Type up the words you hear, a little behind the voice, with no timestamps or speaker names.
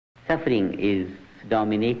Suffering is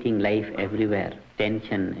dominating life everywhere.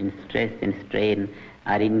 Tension and stress and strain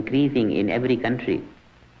are increasing in every country,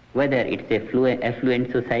 whether it's a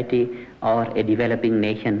affluent society or a developing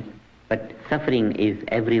nation, but suffering is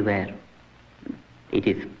everywhere. It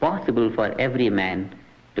is possible for every man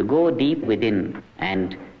to go deep within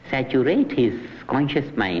and saturate his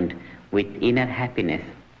conscious mind with inner happiness,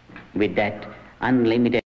 with that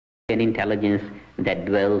unlimited intelligence that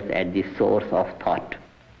dwells at the source of thought.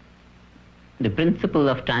 The principle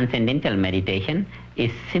of transcendental meditation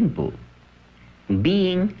is simple.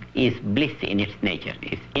 Being is bliss in its nature,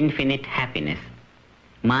 is infinite happiness.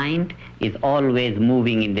 Mind is always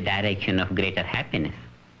moving in the direction of greater happiness.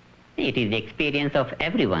 It is the experience of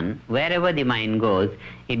everyone. Wherever the mind goes,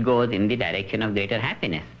 it goes in the direction of greater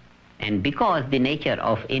happiness. And because the nature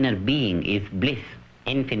of inner being is bliss,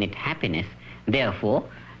 infinite happiness, therefore,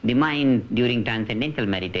 the mind during transcendental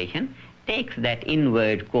meditation takes that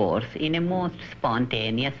inward course in a most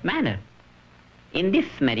spontaneous manner. In this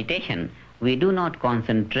meditation, we do not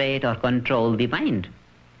concentrate or control the mind.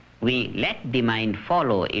 We let the mind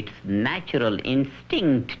follow its natural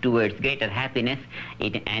instinct towards greater happiness,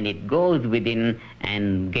 and it goes within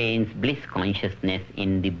and gains bliss consciousness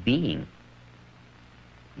in the being.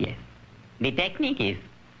 Yes. The technique is,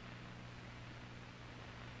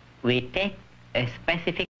 we take a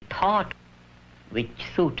specific thought which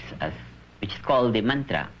suits us, which is called the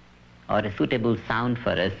mantra, or a suitable sound for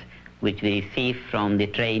us, which we receive from the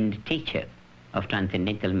trained teacher of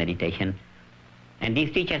transcendental meditation. And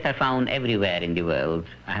these teachers are found everywhere in the world.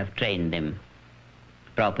 I have trained them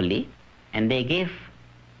properly, and they give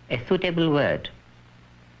a suitable word,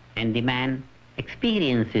 and the man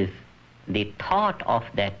experiences the thought of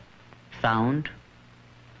that sound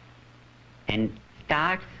and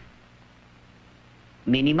starts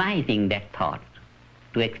minimizing that thought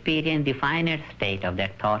to experience the finer state of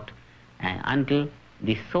that thought until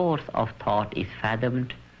the source of thought is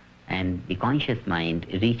fathomed and the conscious mind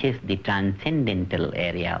reaches the transcendental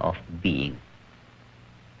area of being.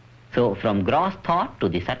 So from gross thought to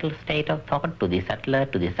the subtle state of thought, to the subtler,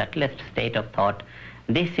 to the subtlest state of thought,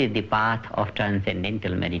 this is the path of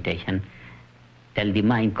transcendental meditation till the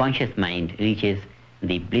mind, conscious mind reaches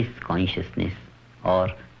the bliss consciousness or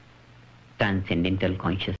transcendental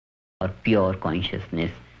consciousness or pure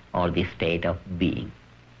consciousness or the state of being.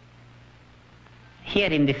 Here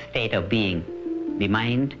in this state of being, the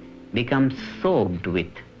mind becomes soaked with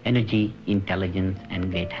energy, intelligence, and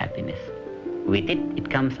great happiness. With it, it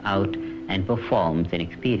comes out and performs and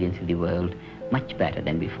experiences the world much better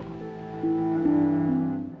than before.